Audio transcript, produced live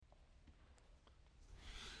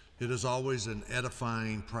It is always an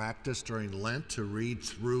edifying practice during Lent to read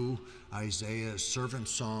through Isaiah's servant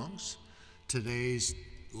songs. Today's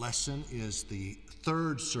lesson is the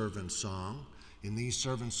third servant song. In these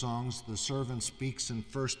servant songs, the servant speaks in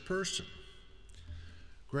first person.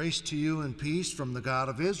 Grace to you and peace from the God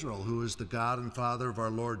of Israel, who is the God and Father of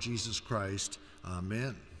our Lord Jesus Christ.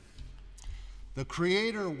 Amen. The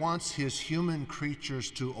Creator wants his human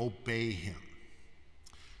creatures to obey him.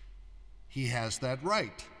 He has that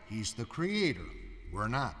right. He's the Creator. We're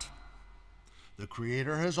not. The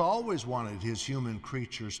Creator has always wanted his human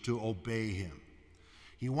creatures to obey him.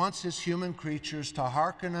 He wants his human creatures to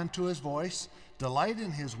hearken unto his voice, delight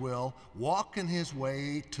in his will, walk in his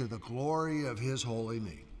way to the glory of his holy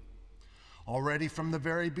name. Already from the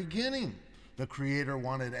very beginning, the Creator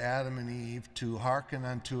wanted Adam and Eve to hearken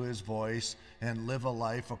unto his voice and live a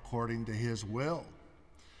life according to his will.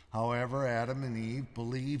 However, Adam and Eve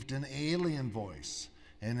believed an alien voice,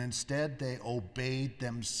 and instead they obeyed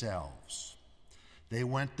themselves. They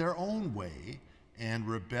went their own way and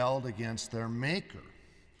rebelled against their Maker.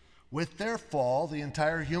 With their fall, the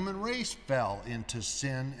entire human race fell into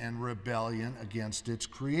sin and rebellion against its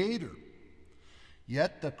Creator.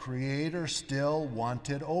 Yet the Creator still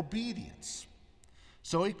wanted obedience.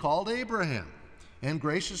 So he called Abraham and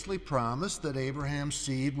graciously promised that Abraham's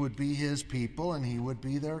seed would be his people and he would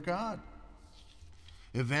be their God.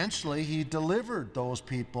 Eventually, he delivered those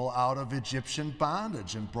people out of Egyptian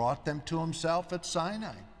bondage and brought them to himself at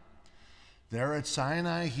Sinai. There at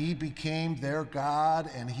Sinai, he became their God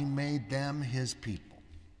and he made them his people.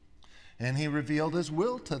 And he revealed his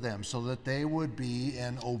will to them so that they would be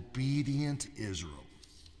an obedient Israel.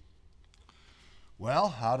 Well,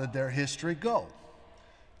 how did their history go?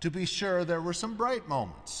 To be sure, there were some bright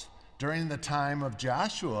moments. During the time of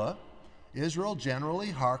Joshua, Israel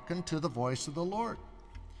generally hearkened to the voice of the Lord.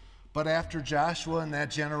 But after Joshua and that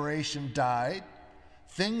generation died,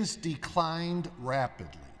 things declined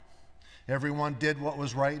rapidly. Everyone did what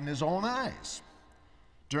was right in his own eyes.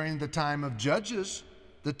 During the time of Judges,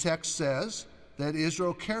 the text says that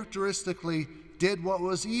Israel characteristically did what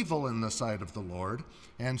was evil in the sight of the Lord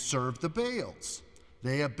and served the Baals.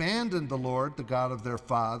 They abandoned the Lord, the God of their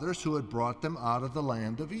fathers, who had brought them out of the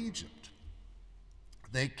land of Egypt.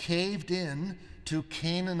 They caved in to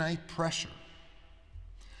Canaanite pressure.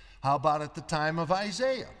 How about at the time of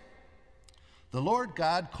Isaiah? The Lord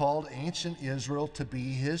God called ancient Israel to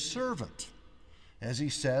be his servant, as he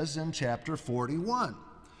says in chapter 41,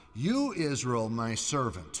 "You, Israel, my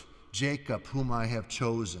servant, Jacob, whom I have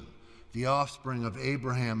chosen, the offspring of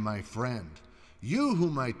Abraham, my friend, you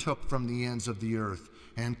whom I took from the ends of the earth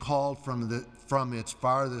and called from its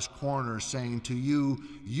farthest corners, saying to you,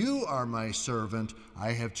 you are my servant,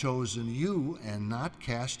 I have chosen you and not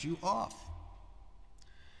cast you off."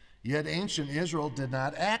 Yet ancient Israel did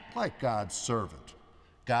not act like God's servant.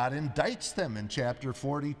 God indicts them in chapter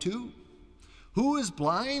 42. "Who is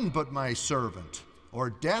blind but my servant,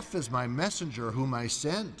 or deaf as my messenger whom I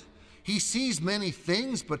send? He sees many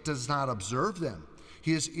things but does not observe them.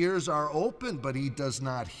 His ears are open but he does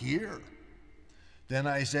not hear." Then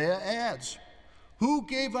Isaiah adds, "Who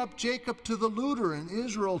gave up Jacob to the looter and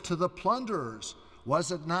Israel to the plunderers?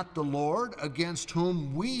 Was it not the Lord against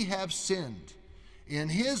whom we have sinned? In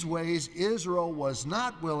his ways Israel was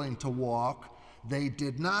not willing to walk. They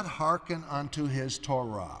did not hearken unto his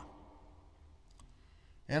Torah."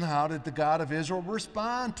 And how did the God of Israel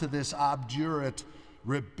respond to this obdurate,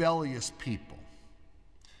 rebellious people?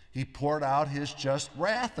 He poured out his just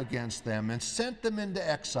wrath against them and sent them into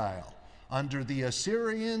exile under the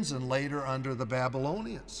Assyrians and later under the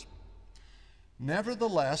Babylonians.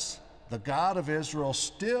 Nevertheless, the God of Israel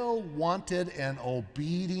still wanted an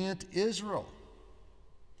obedient Israel.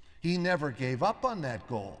 He never gave up on that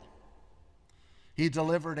goal. He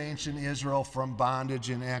delivered ancient Israel from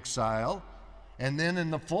bondage and exile, and then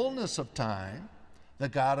in the fullness of time, the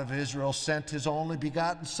God of Israel sent his only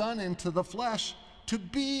begotten Son into the flesh to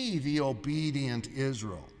be the obedient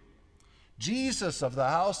Israel. Jesus of the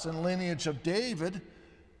house and lineage of David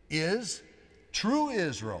is true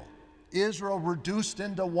Israel. Israel reduced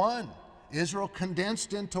into one. Israel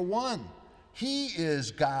condensed into one. He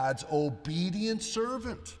is God's obedient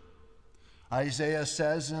servant. Isaiah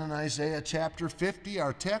says in Isaiah chapter 50,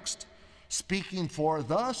 our text, speaking for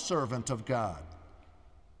the servant of God,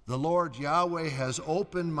 "The Lord Yahweh has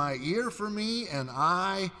opened my ear for me, and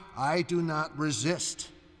I do not resist.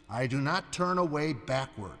 I do not turn away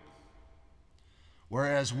backward."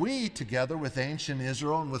 Whereas we, together with ancient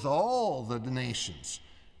Israel and with all the nations,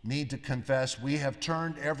 need to confess we have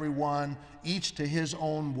turned everyone each to his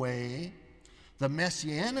own way, the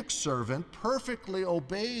Messianic servant perfectly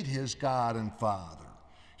obeyed his God and Father.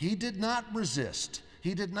 He did not resist.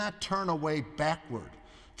 He did not turn away backward.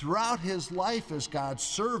 Throughout his life as God's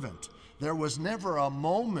servant, there was never a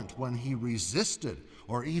moment when he resisted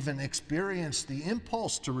or even experienced the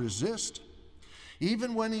impulse to resist.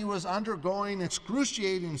 Even when he was undergoing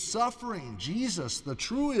excruciating suffering, Jesus, the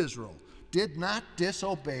true Israel, did not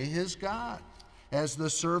disobey his God. As the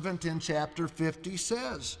servant in chapter 50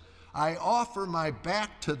 says, I offer my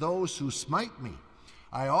back to those who smite me.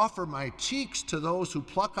 I offer my cheeks to those who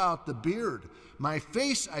pluck out the beard. My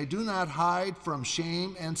face I do not hide from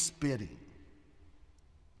shame and spitting.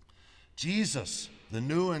 Jesus, the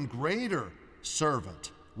new and greater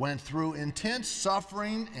servant, went through intense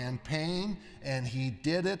suffering and pain, and he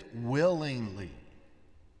did it willingly.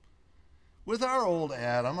 With our old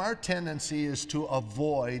Adam, our tendency is to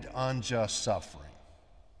avoid unjust suffering.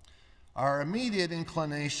 Our immediate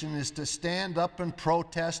inclination is to stand up and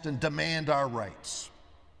protest and demand our rights.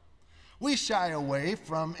 We shy away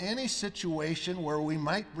from any situation where we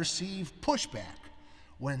might receive pushback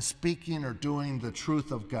when speaking or doing the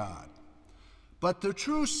truth of God. But the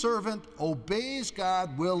true servant obeys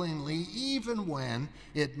God willingly, even when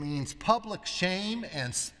it means public shame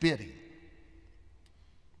and spitting.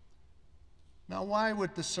 Now, why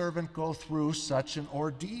would the servant go through such an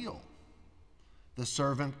ordeal? The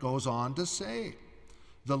servant goes on to say,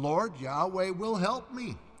 the Lord Yahweh will help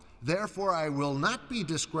me. Therefore I will not be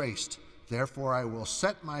disgraced. Therefore I will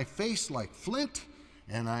set my face like flint,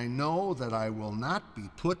 and I know that I will not be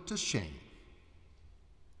put to shame.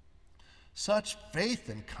 Such faith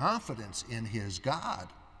and confidence in his God.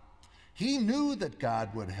 He knew that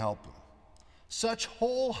God would help him. Such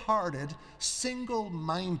wholehearted,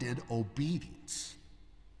 single-minded obedience.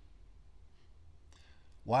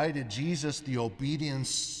 Why did Jesus, the obedient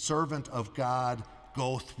servant of God,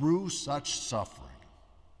 go through such suffering?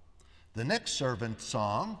 The next servant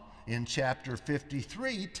song in chapter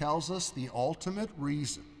 53 tells us the ultimate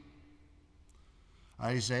reason.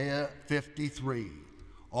 Isaiah 53,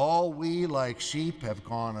 all we like sheep have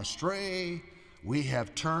gone astray. We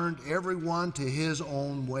have turned everyone to his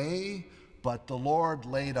own way, but the Lord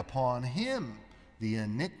laid upon him the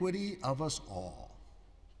iniquity of us all.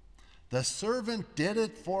 The servant did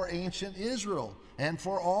it for ancient Israel, and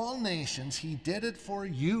for all nations he did it for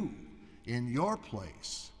you in your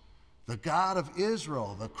place. The God of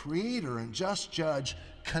Israel, the creator and just judge,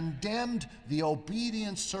 condemned the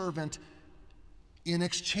obedient servant in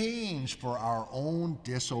exchange for our own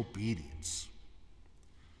disobedience.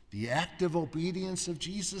 The active obedience of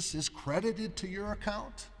Jesus is credited to your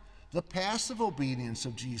account. The passive obedience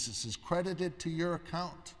of Jesus is credited to your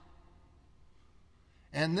account.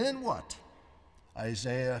 And then what?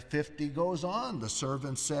 Isaiah 50 goes on. The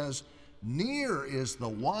servant says, near is the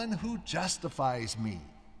one who justifies me.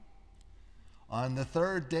 On the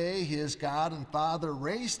third day, his God and Father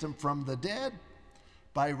raised him from the dead.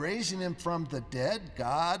 By raising him from the dead,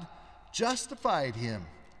 God justified him,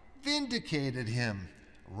 vindicated him,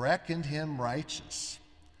 reckoned him righteous.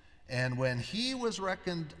 And when he was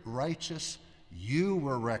reckoned righteous, you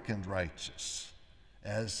were reckoned righteous.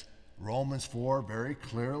 As Romans 4 very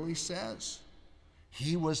clearly says,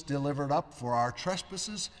 he was delivered up for our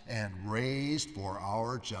trespasses and raised for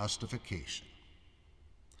our justification.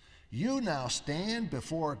 You now stand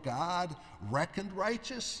before God reckoned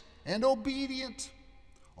righteous and obedient,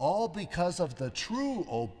 all because of the true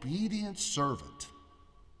obedient servant.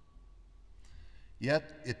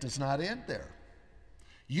 Yet it does not end there.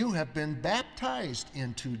 You have been baptized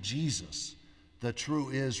into Jesus, the true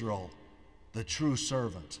Israel, the true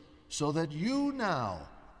servant, so that you now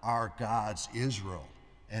are God's Israel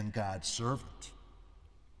and God's servant.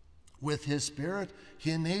 With his Spirit, he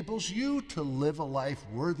enables you to live a life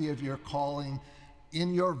worthy of your calling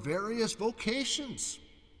in your various vocations,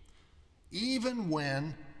 even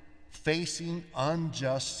when facing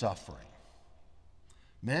unjust suffering.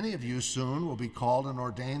 Many of you soon will be called and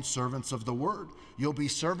ordained servants of the Word. You'll be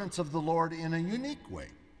servants of the Lord in a unique way.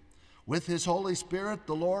 With his Holy Spirit,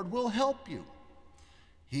 the Lord will help you.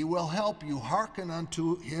 He will help you hearken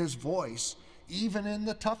unto his voice, even in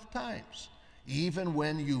the tough times, even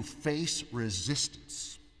when you face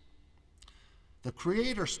resistance. The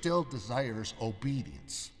Creator still desires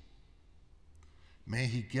obedience. May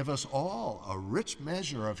he give us all a rich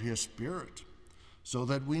measure of his Spirit, so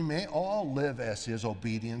that we may all live as his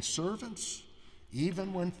obedient servants,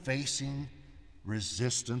 even when facing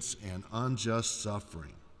resistance and unjust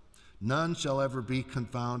suffering. None shall ever be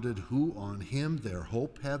confounded who on him their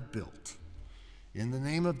hope have built. In the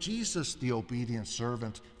name of Jesus, the obedient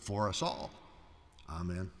servant, for us all.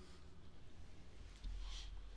 Amen.